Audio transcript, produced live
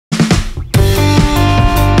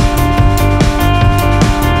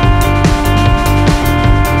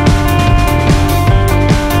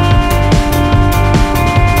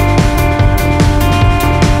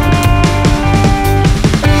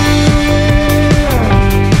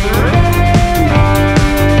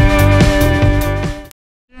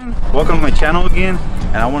channel again,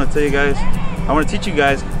 and I want to tell you guys, I want to teach you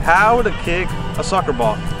guys how to kick a soccer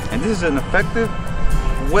ball. And this is an effective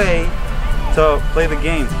way to play the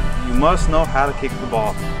game. You must know how to kick the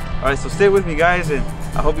ball. Alright, so stay with me guys, and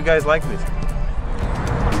I hope you guys like this.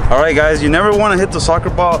 Alright guys, you never want to hit the soccer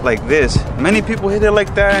ball like this. Many people hit it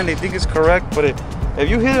like that and they think it's correct, but if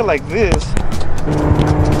you hit it like this,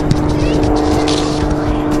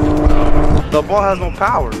 the ball has no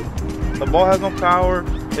power. The ball has no power.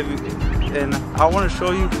 And I want to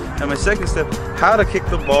show you in my second step how to kick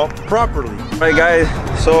the ball properly. Alright guys,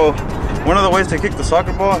 so one of the ways to kick the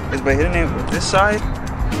soccer ball is by hitting it with this side,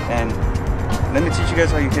 and let me teach you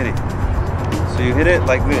guys how you hit it. So you hit it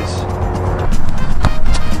like this,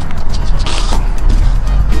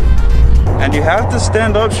 and you have to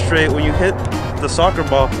stand up straight when you hit the soccer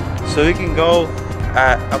ball so it can go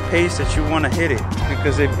at a pace that you want to hit it.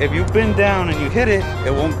 Because if you bend down and you hit it,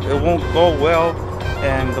 it won't go well,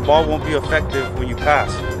 and the ball won't be effective when you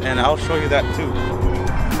pass. And I'll show you that too.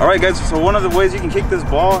 Alright guys, so one of the ways you can kick this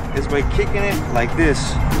ball is by kicking it like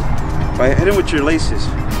this, by hitting with your laces.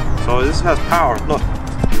 So this has power, look.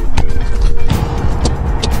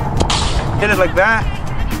 Hit it like that,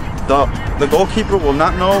 the goalkeeper will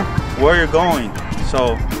not know where you're going.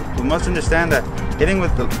 So we must understand that hitting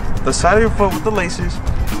with the side of your foot with the laces,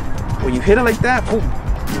 when you hit it like that, boom,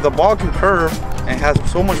 the ball can curve and has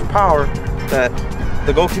so much power that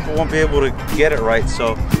the goalkeeper won't be able to get it right.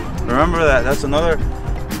 So remember that. That's another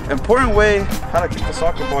important way how to kick the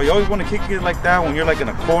soccer ball. You always want to kick it like that when you're like in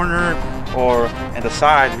a corner or in the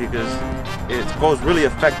side, because it goes really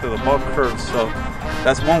effective. The ball curves. So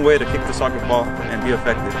that's one way to kick the soccer ball and be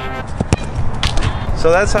effective. So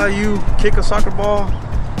that's how you kick a soccer ball.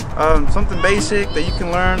 Something basic that you can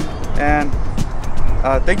learn. And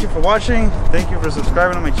thank you for watching. Thank you for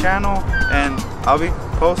subscribing to my channel. And I'll be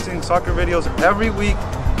posting soccer videos every week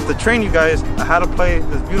to train you guys on how to play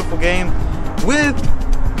this beautiful game with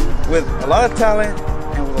a lot of talent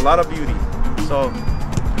and with a lot of beauty. So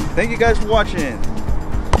thank you guys for watching.